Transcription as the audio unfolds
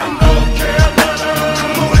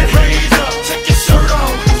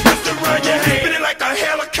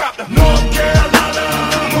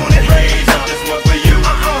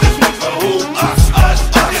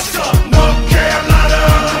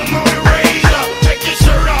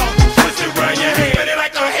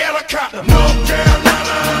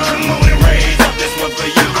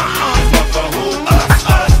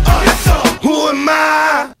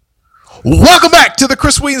Welcome back to the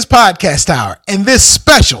Chris Williams Podcast Hour and this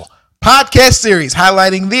special podcast series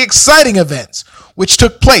highlighting the exciting events which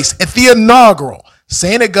took place at the inaugural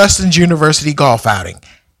St. Augustine's University golf outing,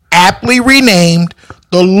 aptly renamed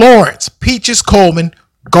the Lawrence Peaches Coleman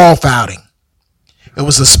Golf Outing. It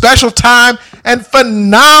was a special time and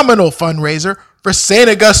phenomenal fundraiser for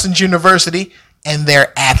St. Augustine's University and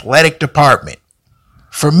their athletic department.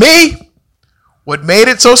 For me, what made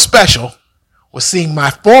it so special was seeing my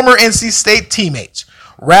former NC State teammates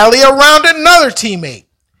rally around another teammate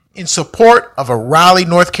in support of a Raleigh,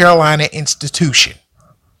 North Carolina institution.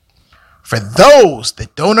 For those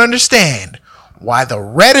that don't understand why the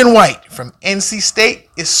red and white from NC State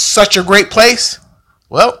is such a great place,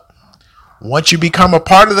 well, once you become a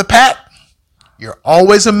part of the pack, you're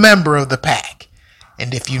always a member of the pack.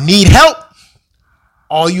 And if you need help,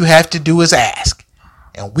 all you have to do is ask,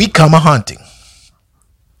 and we come a-hunting.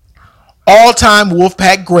 All-time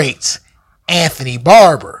Wolfpack greats Anthony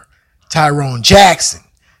Barber, Tyrone Jackson,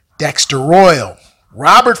 Dexter Royal,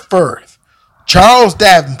 Robert Firth, Charles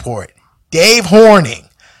Davenport, Dave Horning,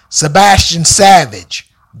 Sebastian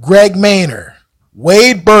Savage, Greg Maynor,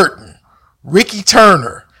 Wade Burton, Ricky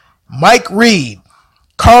Turner, Mike Reed,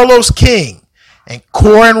 Carlos King, and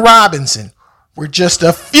Corin Robinson were just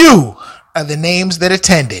a few of the names that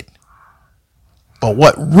attended. But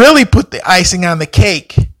what really put the icing on the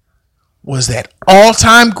cake was that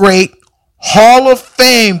all-time great Hall of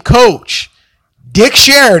Fame coach Dick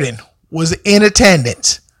Sheridan was in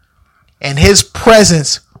attendance, and his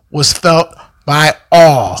presence was felt by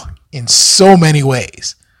all in so many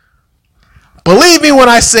ways. Believe me when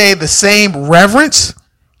I say the same reverence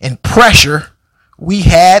and pressure we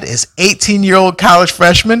had as 18-year-old college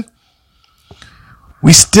freshmen,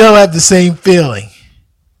 we still have the same feeling.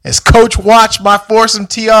 As Coach watched my foursome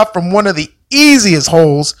tee off from one of the easiest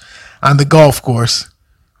holes on the golf course,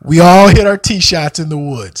 we all hit our tee shots in the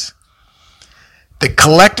woods. The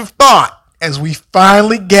collective thought as we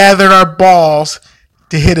finally gathered our balls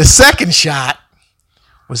to hit a second shot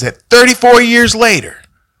was that 34 years later,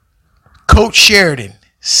 Coach Sheridan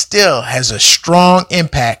still has a strong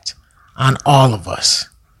impact on all of us.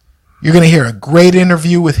 You're going to hear a great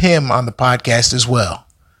interview with him on the podcast as well.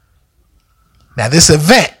 Now, this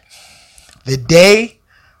event, the day,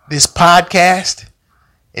 this podcast,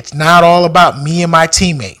 it's not all about me and my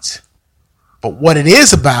teammates. But what it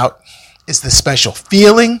is about is the special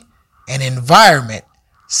feeling and environment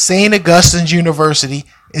St. Augustine's University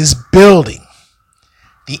is building.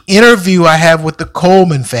 The interview I have with the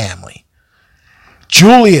Coleman family,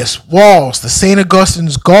 Julius Wells, the St.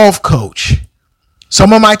 Augustine's golf coach,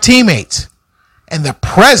 some of my teammates, and the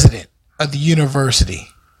president of the university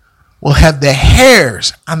will have the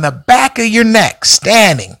hairs on the back of your neck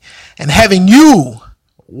standing and having you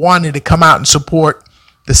wanting to come out and support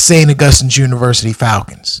the St. Augustine's University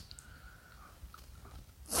Falcons.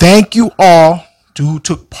 Thank you all who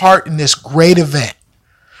took part in this great event.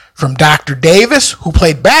 From Dr. Davis, who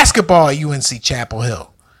played basketball at UNC Chapel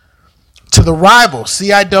Hill, to the rival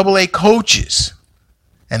CIAA coaches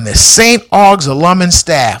and the St. Aug's alum and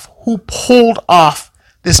staff who pulled off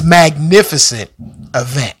this magnificent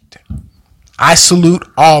event. I salute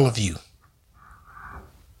all of you.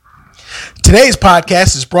 Today's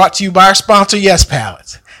podcast is brought to you by our sponsor, Yes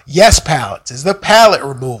Pallets. Yes Pallets is the pallet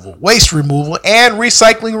removal, waste removal, and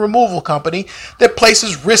recycling removal company that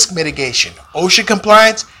places risk mitigation, OSHA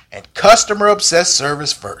compliance, and customer-obsessed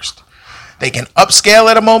service first. They can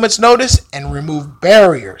upscale at a moment's notice and remove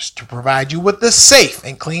barriers to provide you with a safe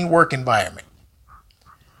and clean work environment.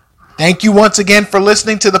 Thank you once again for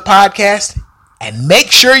listening to the podcast, and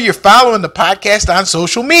make sure you're following the podcast on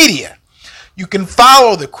social media. You can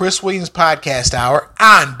follow the Chris Williams Podcast Hour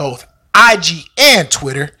on both IG and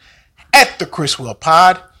Twitter at the Chris Will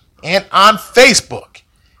Pod, and on Facebook.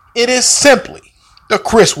 It is simply the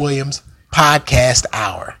Chris Williams Podcast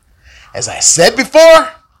Hour. As I said before,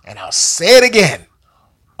 and I'll say it again,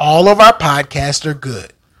 all of our podcasts are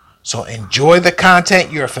good. So enjoy the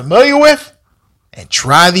content you're familiar with and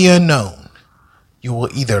try the unknown. You will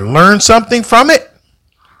either learn something from it,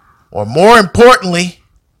 or more importantly,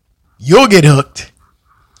 you'll get hooked.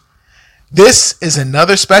 This is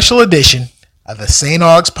another special edition of the St.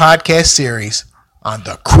 Aug's podcast series on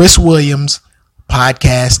the Chris Williams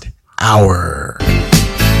Podcast Hour.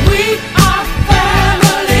 We are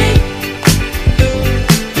family.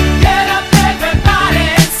 Get up, everybody,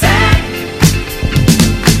 and sing.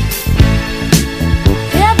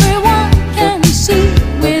 Everyone can see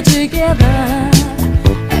we're together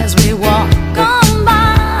as we walk on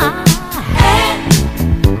by,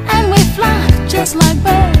 and we fly just like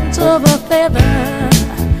birds of a feather.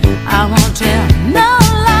 I won't tell no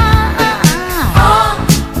lie.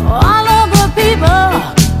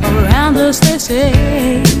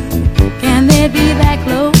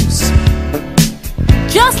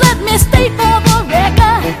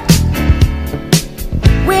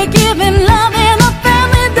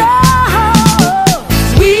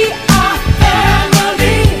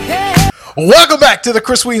 Welcome back to the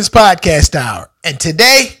Chris Williams Podcast Hour. And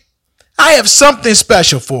today, I have something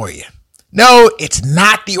special for you. No, it's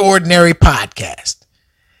not the ordinary podcast.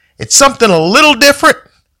 It's something a little different,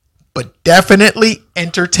 but definitely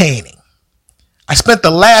entertaining. I spent the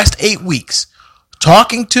last 8 weeks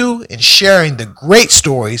talking to and sharing the great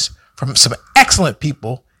stories from some excellent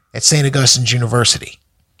people at St. Augustine's University.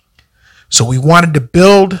 So we wanted to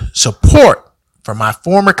build support for my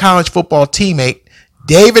former college football teammate,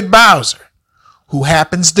 David Bowser, who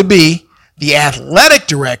happens to be the athletic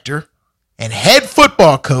director and head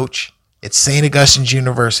football coach at St. Augustine's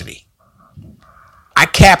University. I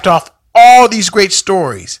capped off all these great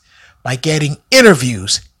stories by getting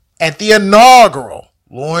interviews at the inaugural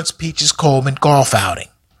Lawrence Peaches Coleman golf outing.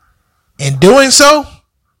 In doing so,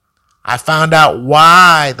 I found out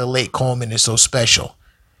why the late Coleman is so special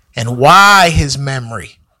and why his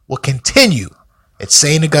memory will continue at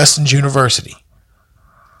St. Augustine's University.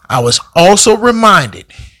 I was also reminded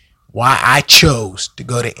why I chose to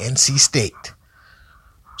go to NC State.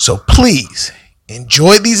 So please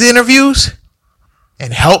enjoy these interviews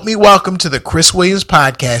and help me welcome to the Chris Williams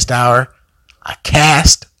Podcast Hour a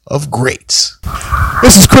cast of greats.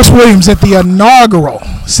 This is Chris Williams at the inaugural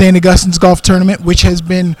St. Augustine's Golf Tournament, which has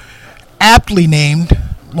been aptly named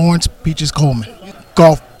Lawrence Peaches Coleman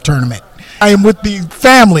Golf Tournament. I am with the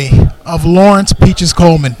family of Lawrence Peaches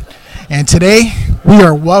Coleman. And today, we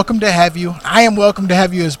are welcome to have you. I am welcome to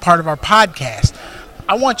have you as part of our podcast.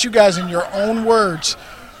 I want you guys, in your own words,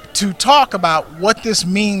 to talk about what this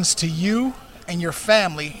means to you and your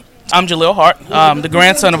family. I'm Jaleel Hart, the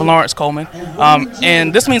grandson of Lawrence Coleman,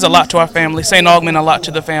 and this means a lot to our family. St. Aug meant a lot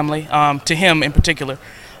to the family, to him in particular.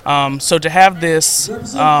 So to have this,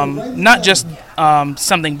 not just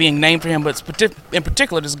something being named for him, but in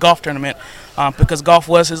particular this golf tournament, because golf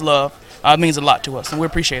was his love, means a lot to us, and we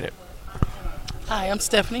appreciate it. Hi, I'm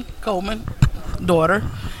Stephanie Coleman, daughter.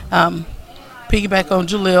 Piggyback on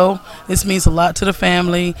Jaleel, this means a lot to the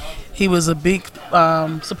family. He was a big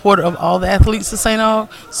supporter of all the athletes at St. Aug,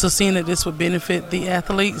 so seeing that this would benefit the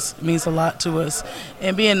athletes means a lot to us.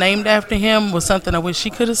 And being named after him was something I wish he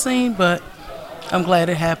could have seen, but I'm glad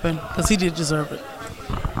it happened because he did deserve it.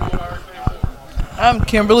 I'm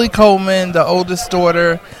Kimberly Coleman, the oldest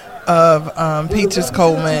daughter of Peaches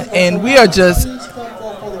Coleman, and we are just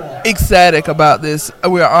ecstatic about this.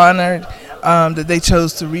 We're honored that they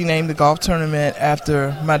chose to rename the golf tournament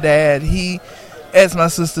after my dad. He, as my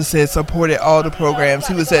sister said, supported all the programs.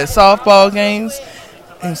 He was at softball games,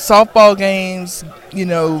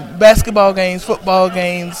 basketball games, football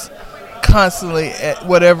games, constantly at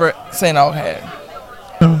whatever St. Aug had.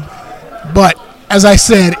 But as I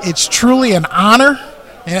said, it's truly an honor,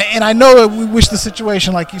 and I know that we wish the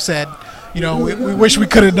situation, like you said, we wish we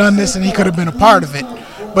could have done this and he could have been a part of it.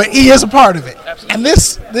 But he is a part of it. Absolutely. And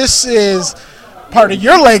this is part of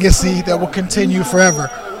your legacy that will continue forever.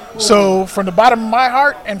 So from the bottom of my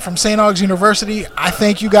heart and from St. Aug's University, I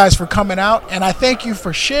thank you guys for coming out, and I thank you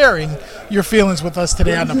for sharing your feelings with us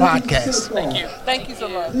today on the podcast. Thank you. Thank you so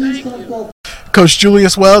much. Thank you. Coach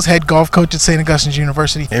Julius Wells, head golf coach at St. Augustine's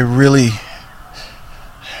University. It really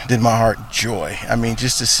did my heart joy. I mean,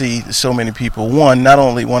 just to see so many people, one, not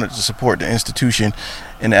only wanted to support the institution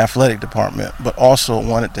in the athletic department, but also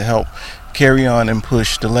wanted to help carry on and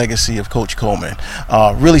push the legacy of Coach Coleman.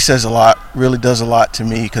 Really says a lot, really does a lot to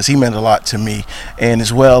me, because he meant a lot to me, and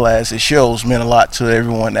as well as it shows, meant a lot to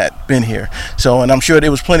everyone that been here. So, and I'm sure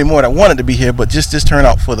there was plenty more that wanted to be here, but just this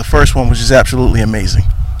turnout for the first one was just absolutely amazing.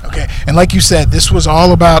 Okay, and like you said, this was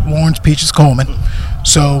all about Lawrence Peaches Coleman.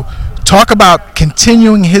 So talk about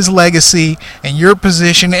continuing his legacy and your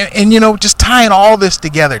position and just tying all this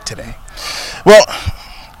together today. Well,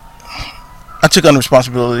 I took on the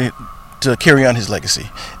responsibility to carry on his legacy,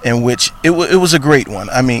 in which it was a great one.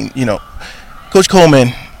 I mean, Coach Coleman,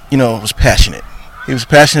 was passionate. He was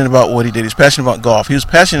passionate about what he did. He was passionate about golf. He was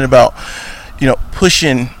passionate about,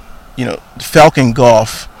 pushing, Falcon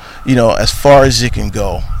golf, as far as it can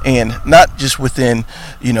go, and not just within,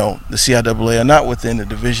 the CIAA or not within the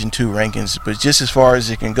Division II rankings, but just as far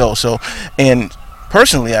as it can go. So, and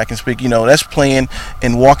personally, I can speak, that's playing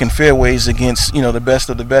and walking fairways against, the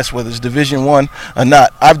best of the best, whether it's Division I or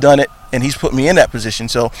not. I've done it, and he's put me in that position.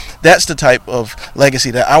 So that's the type of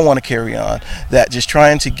legacy that I want to carry on, that just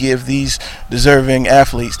trying to give these deserving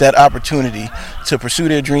athletes that opportunity to pursue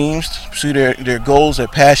their dreams, to pursue their goals, their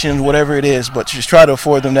passions, whatever it is, but just try to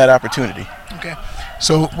afford them that opportunity. Okay.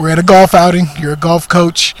 So we're at a golf outing. You're a golf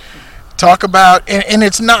coach. Talk about, and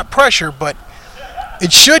it's not pressure, but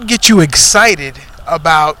it should get you excited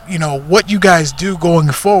about what you guys do going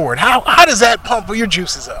forward. How does that pump your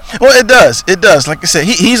juices up? Well, it does. Like I said,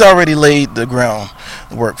 he's already laid the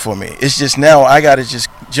work for me. It's just now I got to just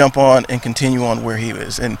jump on and continue on where he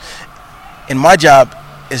is. And my job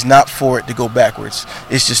is not for it to go backwards.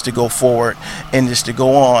 It's just to go forward and just to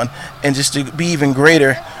go on and just to be even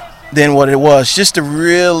greater than what it was. Just to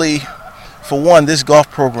really, for one, this golf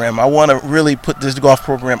program, I want to really put this golf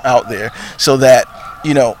program out there so that,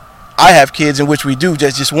 you know, I have kids, in which we do,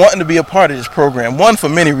 just wanting to be a part of this program. One, for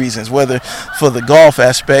many reasons, whether for the golf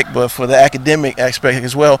aspect, but for the academic aspect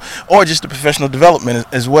as well, or just the professional development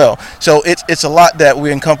as well. So it's a lot that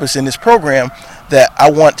we encompass in this program that I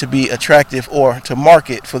want to be attractive or to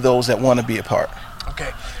market for those that want to be a part.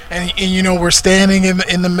 Okay, and you know, we're standing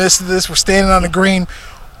in the midst of this. We're standing on the green,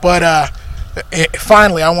 but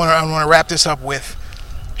finally, I want to wrap this up with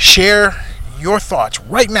share your thoughts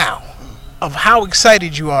right now of how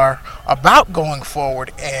excited you are about going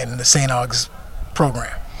forward in the St. Aug's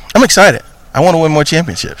program. I'm excited. I want to win more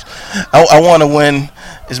championships. I want to win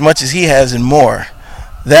as much as he has and more.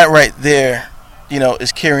 That right there, you know,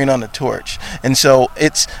 is carrying on the torch. And so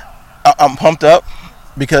I'm pumped up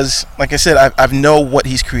because, like I said, I know what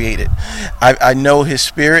he's created. I know his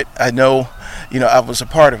spirit. I know, you know, I was a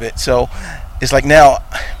part of it. So it's like now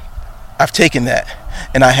I've taken that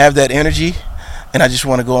and I have that energy and I just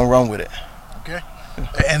want to go and run with it. Okay.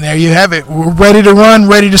 And there you have it. We're ready to run,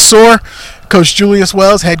 ready to soar. Coach Julius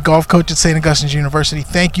Wells, head golf coach at St. Augustine's University,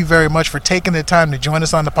 thank you very much for taking the time to join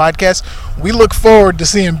us on the podcast. We look forward to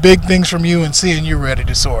seeing big things from you and seeing you ready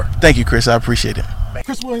to soar. Thank you, Chris. I appreciate it.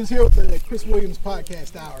 Chris Williams here with the Chris Williams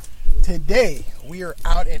Podcast Hour. Today, we are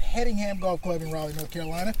out at Hedingham Golf Club in Raleigh, North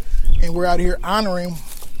Carolina, and we're out here honoring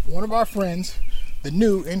one of our friends, the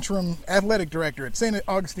new interim athletic director at St.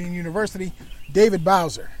 Augustine University, David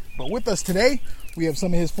Bowser. But with us today, we have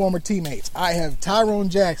some of his former teammates. I have Tyrone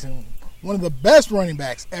Jackson, one of the best running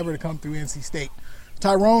backs ever to come through NC State.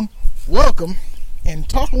 Tyrone, welcome, and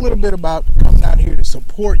talk a little bit about coming out here to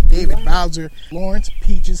support David Bowser, Lawrence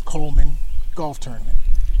Peaches Coleman golf tournament.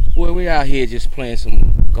 Well, we're out here just playing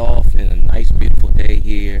some golf in a nice, beautiful day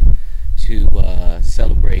here to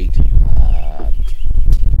celebrate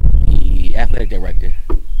the athletic director,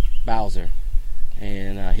 Bowser,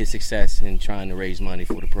 and his success in trying to raise money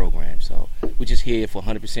for the program. So we're just here for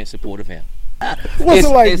 100% support of him. What's it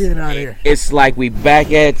like being out here? It's like we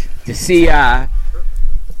back at the CI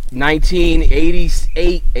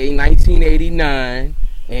 1988, 1989,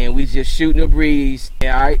 and we just shooting a breeze, all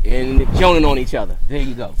right, and joning on each other. There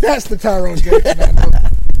you go. That's the Tyrone Jackson.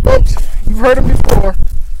 Folks, you've heard him before.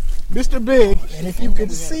 Mr. Big, and if you can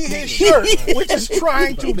see his shirt, which is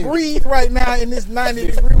trying to breathe right now in this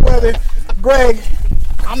 90-degree weather, Greg,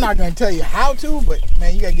 I'm not going to tell you how to, but,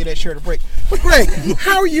 man, you got to get that shirt a break. But, Greg,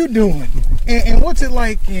 how are you doing? And what's it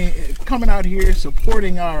like coming out here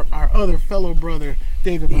supporting our other fellow brother,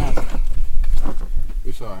 David Bowser?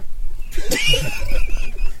 It's all right.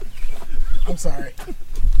 I'm sorry.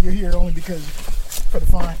 You're here only because for the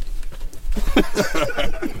fun?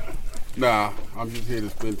 Nah, I'm just here to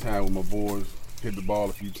spend time with my boys, hit the ball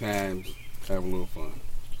a few times, have a little fun.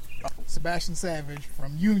 Sebastian Savage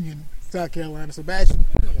from Union, South Carolina. Sebastian,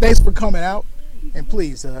 thanks for coming out. And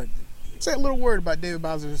please, say a little word about David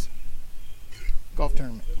Bowser's golf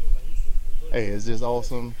tournament. Hey, it's just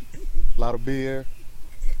awesome. A lot of beer,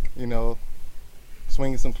 you know,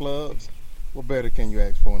 swinging some clubs. What better can you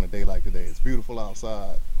ask for on a day like today? It's beautiful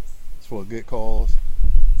outside. It's for a good cause.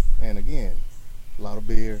 And again, a lot of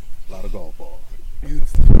beer, a lot of golf balls.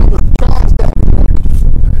 Beautiful. Charles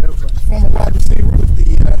former wide receiver with the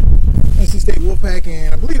NC State Wolfpack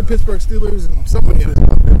and I believe the Pittsburgh Steelers and somebody else.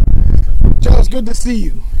 Charles, good to see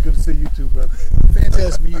you. Good to see you too, brother.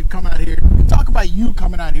 Fantastic for you to come out here. Talk about you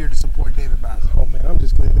coming out here to support David Bowser. Oh man, I'm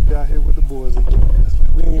just glad to be out here with the boys again.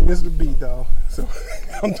 We ain't missed the beat, dog. So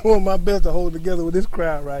I'm doing my best to hold it together with this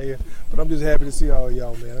crowd right here. But I'm just happy to see all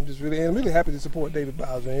y'all, man. I'm really happy to support David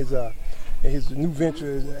Bowser and his new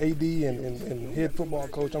venture as AD and head football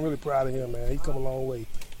coach. I'm really proud of him, man. He's come a long way.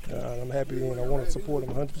 I'm happy and I want to support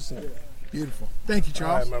him 100%. Beautiful. Thank you,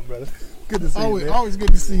 Charles. All right, my brother. Good to see you, man. Always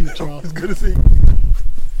good to see you, Charles. It's good to see you.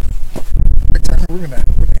 We're gonna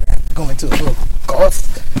go into a little golf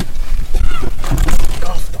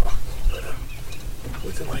talk.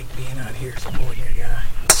 What's it like being out here supporting your guy?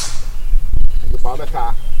 About that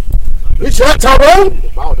time. Good shot, Tyrone.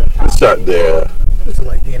 About that time. Shot there. What's it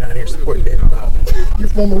like being out here supporting David Bowser? Your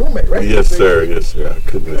former roommate, right? Yes, sir. Yes, sir. I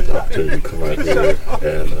couldn't get the opportunity to come out here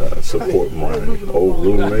and support my old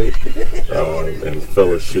roommate and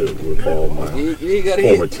fellowship with all my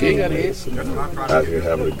former teammates. Out here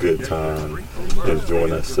having a good time,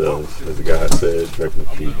 enjoying ourselves. As the guy said, drinking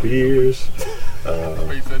a few beers.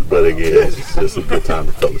 But again, it's just a good time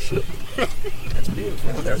to fellowship. That's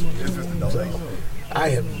beautiful. I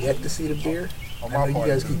have yet to see the beer. I know you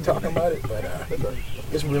guys keep talking about it, but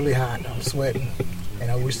it's really hot. I'm sweating, and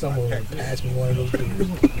I wish someone would pass me one of those beers.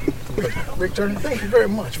 But Rick Turner, thank you very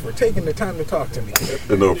much for taking the time to talk to me.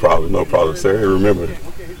 No problem, sir. And remember,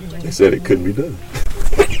 they said it couldn't be done.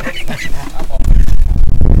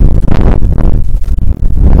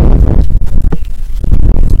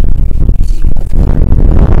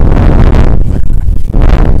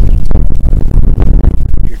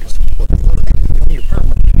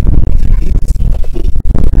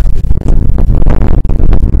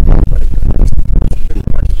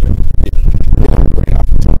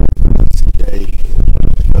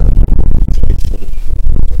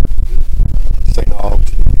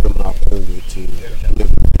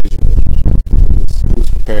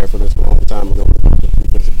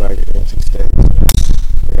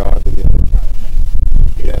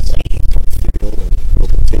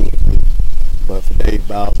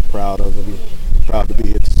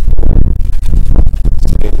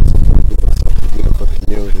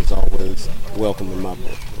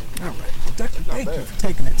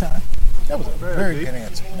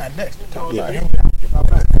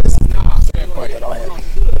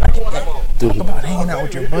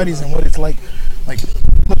 Buddies and what it's like looking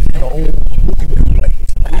at an old looking dude like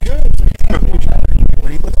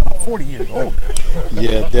when he looks about 40 years old.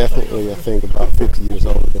 Yeah, definitely. I think about 50 years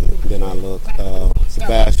older than I look.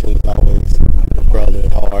 Sebastian's always a brother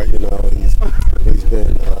at heart. You know, he's been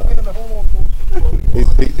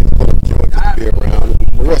he's been a joy just to be around, and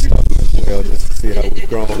the rest of them as well, just to see how we've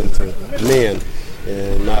grown into men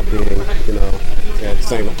and not being, you know,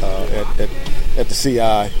 at the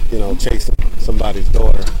CI, you know, chasing somebody's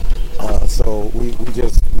daughter. So we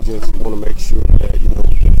just want to make sure that, you know,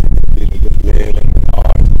 we continue to be the good men and we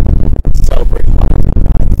are celebrate life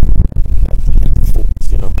at the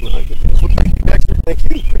fullest, you know. Well, thank you, Dexter. Thank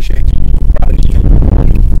you. Appreciate you.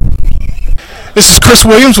 This is Chris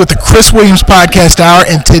Williams with the Chris Williams Podcast Hour,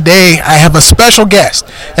 and today I have a special guest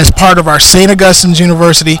as part of our St. Augustine's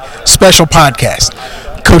University special podcast.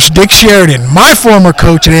 Coach Dick Sheridan, my former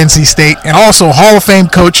coach at NC State, and also Hall of Fame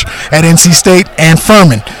coach at NC State and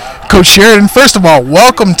Furman. Coach Sheridan, first of all,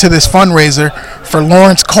 welcome to this fundraiser for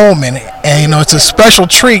Lawrence Coleman. And, you know, it's a special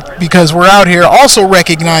treat because we're out here also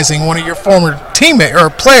recognizing one of your former teammate or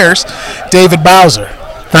players, David Bowser.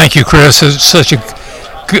 Thank you, Chris. It's such a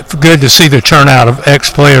good to see the turnout of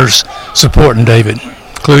ex-players supporting David,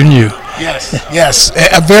 including you. Yes,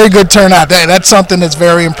 a very good turnout. That's something that's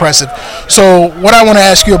very impressive. So what I want to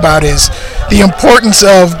ask you about is the importance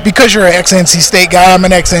of, because you're an ex-NC State guy, I'm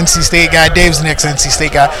an ex-NC State guy, Dave's an ex-NC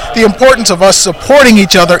State guy, the importance of us supporting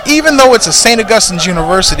each other, even though it's a St. Augustine's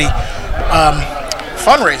University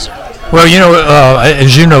fundraiser. Well, you know,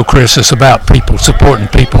 as you know, Chris, it's about people, supporting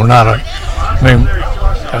people,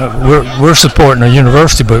 we're supporting a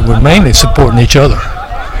university, but we're mainly supporting each other.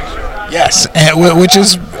 Yes, which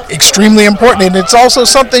is extremely important, and it's also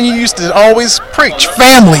something you used to always preach,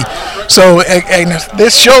 family. So, and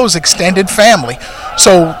this shows extended family.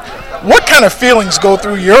 So, what kind of feelings go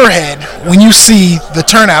through your head when you see the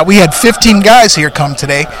turnout? We had 15 guys here come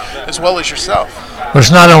today, as well as yourself. Well,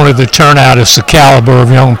 it's not only the turnout, it's the caliber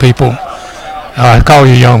of young people. I call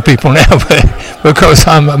you young people now, but because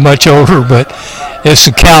I'm much older, but it's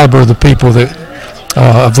the caliber of the people that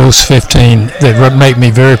of those 15 that make me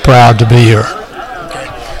very proud to be here.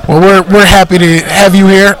 Well, we're happy to have you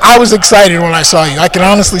here. I was excited when I saw you. I can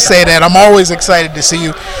honestly say that. I'm always excited to see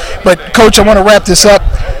you. But, Coach, I want to wrap this up.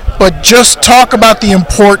 But just talk about the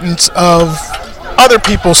importance of other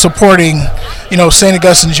people supporting, you know, St.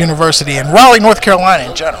 Augustine's University and Raleigh, North Carolina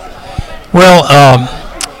in general. Well,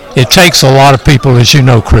 it takes a lot of people, as you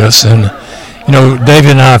know, Chris. And, you know,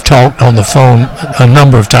 David and I have talked on the phone a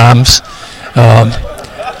number of times.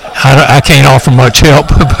 I can't offer much help,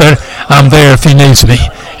 but I'm there if he needs me,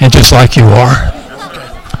 and just like you are.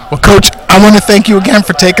 Well, Coach, I want to thank you again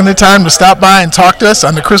for taking the time to stop by and talk to us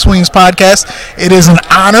on the Chris Williams Podcast. It is an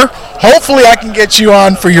honor. Hopefully I can get you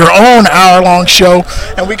on for your own hour-long show,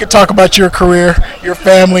 and we could talk about your career, your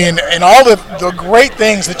family, and all the great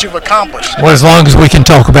things that you've accomplished. Well, as long as we can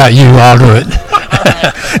talk about you, I'll do it.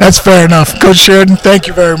 That's fair enough. Coach Sheridan, thank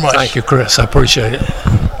you very much. Thank you, Chris. I appreciate it.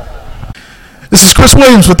 This is Chris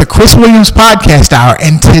Williams with the Chris Williams Podcast Hour,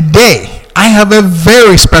 and today I have a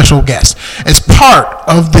very special guest as part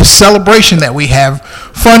of this celebration that we have,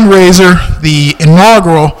 fundraiser, the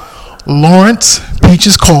inaugural Lawrence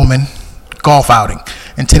Peaches Coleman golf outing.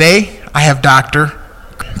 And today I have Dr.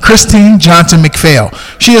 Christine Johnson McPhail.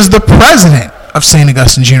 She is the president of St.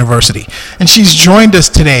 Augustine's University, and she's joined us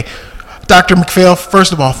today. Dr. McPhail,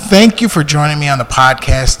 first of all, thank you for joining me on the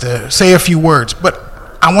podcast to say a few words,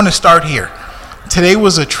 but I want to start here. Today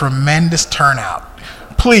was a tremendous turnout.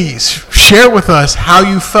 Please share with us how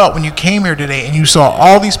you felt when you came here today and you saw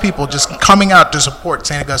all these people just coming out to support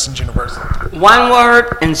St. Augustine's University. One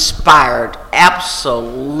word, inspired.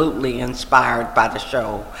 Absolutely inspired by the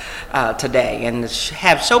show today. And to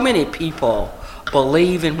have so many people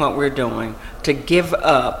believe in what we're doing, to give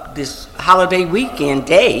up this holiday weekend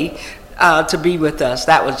day to be with us.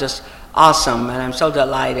 That was just awesome, and I'm so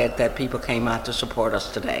delighted that people came out to support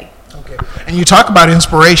us today. Okay. And you talk about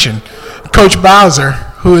inspiration. Coach Bowser,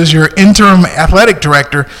 who is your interim athletic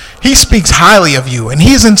director, he speaks highly of you, and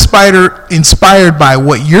he's inspired by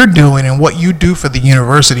what you're doing and what you do for the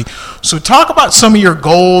university. So talk about some of your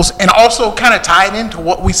goals and also kind of tie it into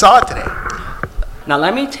what we saw today. Now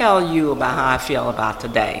let me tell you about how I feel about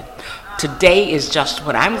today. Today is just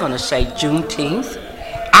what I'm going to say, Juneteenth.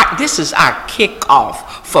 This is our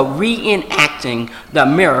kickoff for reenacting the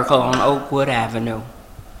miracle on Oakwood Avenue,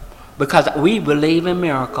 because we believe in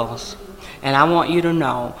miracles. And I want you to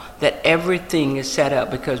know that everything is set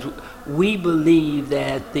up because we believe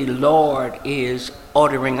that the Lord is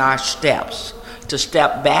ordering our steps to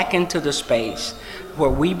step back into the space where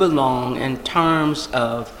we belong in terms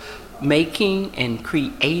of making and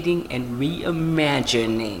creating and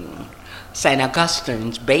reimagining St.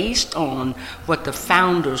 Augustine's based on what the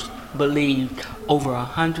founders believed over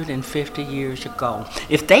 150 years ago.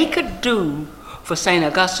 If they could do for St.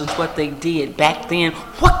 Augustine's what they did back then,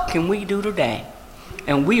 what can we do today?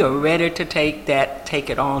 And we are ready to take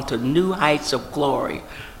it on to new heights of glory.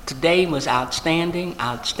 Today was outstanding,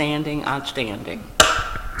 outstanding, outstanding.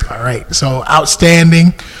 All right, so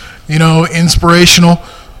outstanding, inspirational.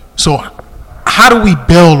 So how do we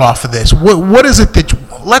build off of this? What is it that,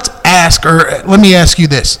 let me ask you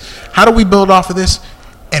this. How do we build off of this?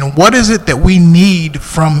 And what is it that we need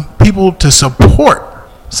from people to support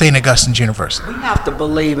St. Augustine's University? We have to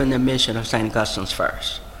believe in the mission of St. Augustine's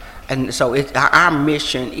first. And so our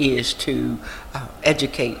mission is to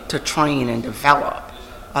educate, to train, and develop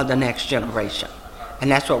the next generation.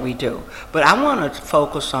 And that's what we do. But I want to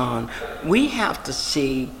focus on, we have to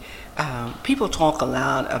see, people talk a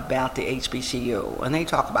lot about the HBCU, and they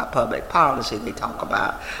talk about public policy, they talk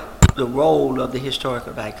about the role of the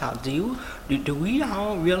historical black college. Do we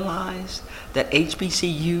all realize that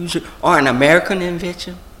HBCUs are an American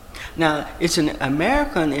invention? Now, it's an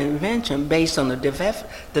American invention based on the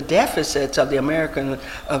deficits of the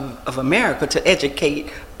of America to educate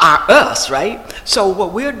us, right? So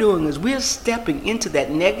what we're doing is we're stepping into that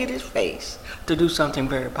negative space to do something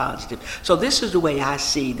very positive. So this is the way I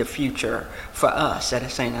see the future for us at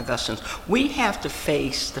St. Augustine's. We have to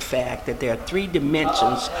face the fact that there are three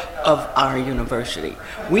dimensions of our university.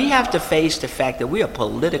 We have to face the fact that we're a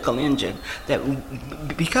political engine, that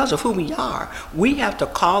because of who we are, we have to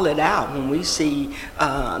call it out when we see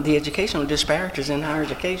the educational disparities in higher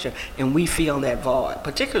education, and we feel that void,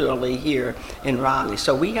 particularly here in Raleigh.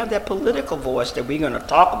 So we have that political voice that we're going to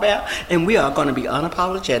talk about, and we are going to be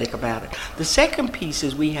unapologetic about it. The second piece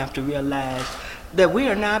is we have to realize that we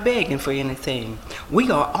are not begging for anything.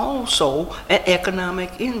 We are also an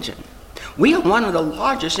economic engine. We are one of the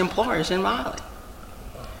largest employers in Raleigh.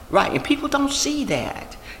 Right, and people don't see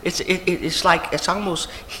that. It's like it's almost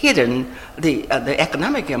hidden the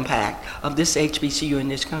economic impact of this HBCU in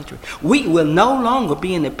this country. We will no longer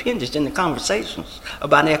be an appendage in the conversations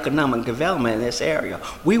about economic development in this area.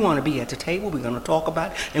 We want to be at the table. We're going to talk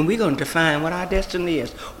about it, and we're going to define what our destiny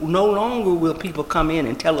is. No longer will people come in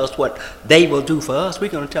and tell us what they will do for us. We're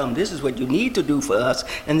going to tell them this is what you need to do for us,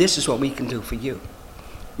 and this is what we can do for you.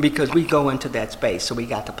 Because we go into that space. So we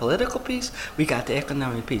got the political piece, we got the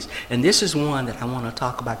economic piece. And this is one that I want to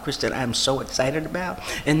talk about, Kristen, I'm so excited about,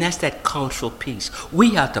 and that's that cultural piece.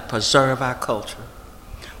 We have to preserve our culture.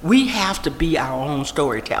 We have to be our own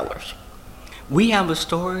storytellers. We have a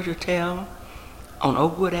story to tell on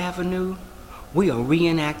Oakwood Avenue. We are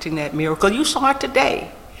reenacting that miracle. You saw it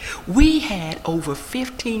today. We had over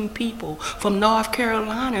 15 people from North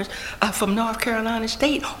Carolina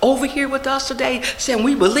State over here with us today saying,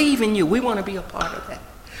 we believe in you, we want to be a part of that.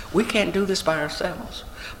 We can't do this by ourselves.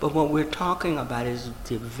 But what we're talking about is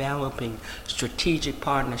developing strategic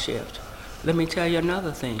partnerships. Let me tell you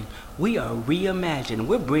another thing. We are reimagining,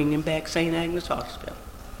 we're bringing back St. Agnes Hospital.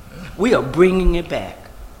 We are bringing it back.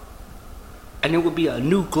 And it will be a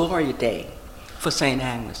new Gloria Day for St.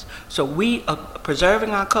 Agnes. So we are preserving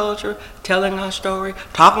our culture, telling our story,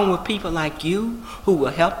 talking with people like you who will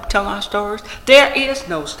help tell our stories. There is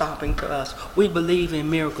no stopping to us. We believe in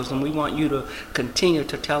miracles, and we want you to continue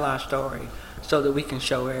to tell our story so that we can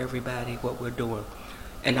show everybody what we're doing.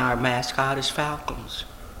 And our mascot is falcons.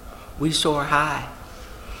 We soar high.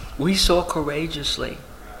 We soar courageously.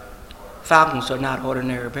 Falcons are not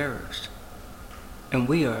ordinary birds. And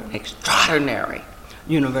we are an extraordinary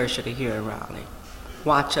university here in Raleigh.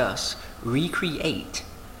 Watch us recreate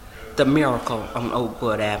the miracle on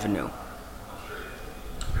Oakwood Avenue.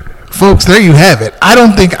 Folks, there you have it. I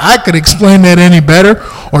don't think I could explain that any better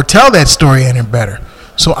or tell that story any better.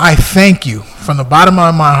 So I thank you from the bottom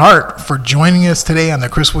of my heart for joining us today on the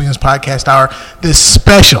Chris Williams Podcast Hour, this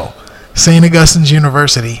special St. Augustine's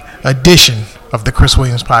University edition of the Chris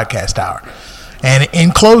Williams Podcast Hour. And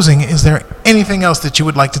in closing, is there anything else that you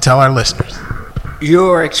would like to tell our listeners?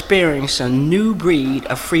 You're experiencing a new breed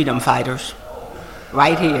of freedom fighters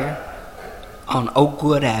right here on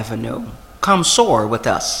Oakwood Avenue. Come soar with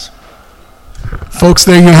us. Folks,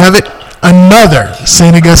 there you have it. Another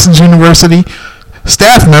St. Augustine's University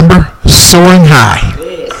staff member soaring high.